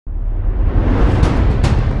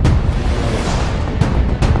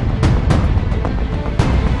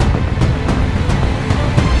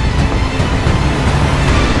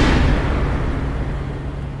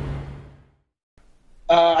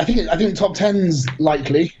I think top 10's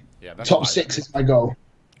likely. Yeah, that's top fine. 6 is my goal.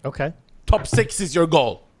 Okay. Top 6 is your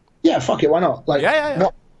goal. Yeah, fuck it, why not? Like, Yeah.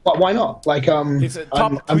 Why not? Like, It's a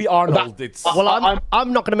top 3 Arnold. Well,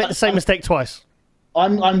 I'm not going to make the same mistake twice.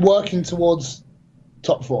 I'm working towards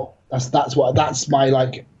top 4. That's my,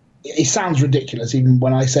 like. It sounds ridiculous even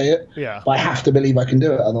when I say it. Yeah. But I have to believe I can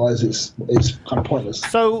do it. Otherwise, it's kind of pointless.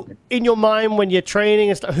 So, in your mind, when you're training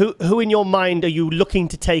and stuff, who in your mind are you looking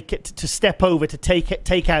to take it to step over, to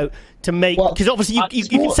take out, to make? Because obviously you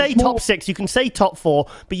can say top 6, you can say top 4,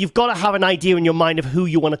 but you've got to have an idea in your mind of who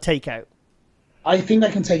you want to take out. I think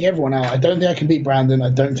I can take everyone out. I don't think I can beat Brandon.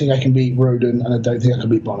 I don't think I can beat Roden, and I don't think I can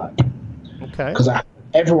beat Bonac. Okay. Because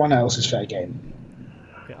everyone else is fair game.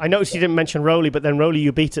 I noticed you didn't mention Rowley, but then Rowley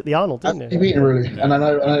you beat at the Arnold, didn't you? You beat Rowley, and I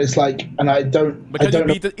know, and it's like, and I don't. But can you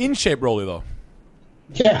beat the in shape Rowley though?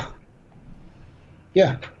 Yeah.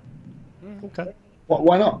 Yeah. Okay.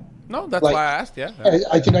 Why not? No, that's Like, why I asked. Yeah.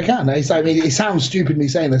 I think I can. I mean, it sounds stupid me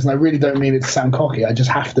saying this, and I really don't mean it to sound cocky. I just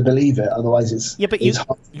have to believe it, otherwise it's. Yeah, but it's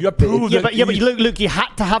hard. You approved. Yeah, but Luke, you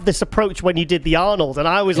had to have this approach when you did the Arnold, and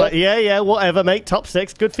I was like, yeah, whatever, mate, top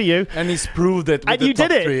 6, good for you. And he's proved it. With And the you top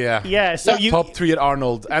did it. 3, Yeah. So you top 3 at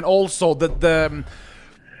Arnold, and also the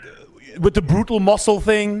with the brutal muscle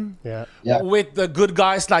thing. Yeah. With the good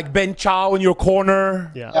guys like Ben Chow in your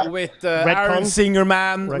corner. Yeah. With Aaron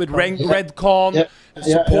Singerman, with Redcon,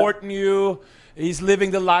 supporting you. He's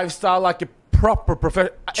living the lifestyle like a proper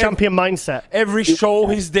professional. Champion mindset. Every show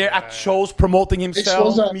he's there at shows promoting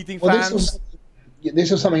himself, meeting fans.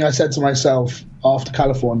 This was something I said to myself after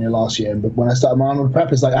California last year, but when I started my Arnold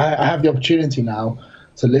prep, it's like I have the opportunity now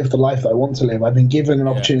to live the life that I want to live. I've been given an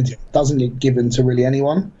opportunity that doesn't get given to really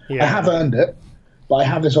anyone. I have earned it, but I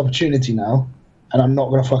have this opportunity now, and I'm not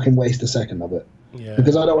going to fucking waste a second of it. Yeah.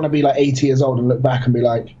 Because I don't want to be like 80 years old and look back and be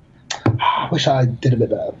like, I wish I did a bit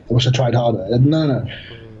better. I wish I tried harder. No.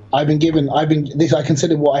 I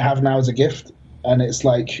consider what I have now as a gift, and it's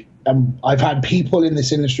like I've had people in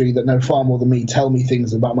this industry that know far more than me tell me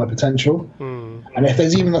things about my potential. And if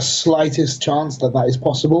there's even the slightest chance that is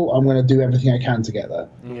possible, I'm going to do everything I can to get there.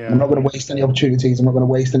 Yeah. I'm not going to waste any opportunities. I'm not going to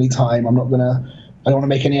waste any time. I don't want to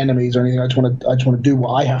make any enemies or anything. I just want to do what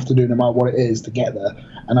I have to do, no matter what it is, to get there.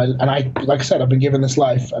 And I, like I said, I've been given this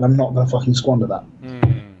life, and I'm not going to fucking squander that.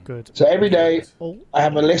 Good. So every day, I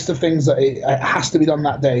have a list of things that it has to be done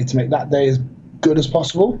that day to make that day as good as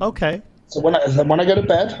possible. Okay. So when I go to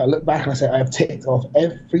bed, I look back and I say I have ticked off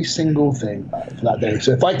every single thing for that day.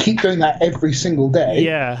 So if I keep doing that every single day,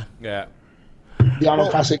 yeah, the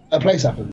Arnold Classic place happens.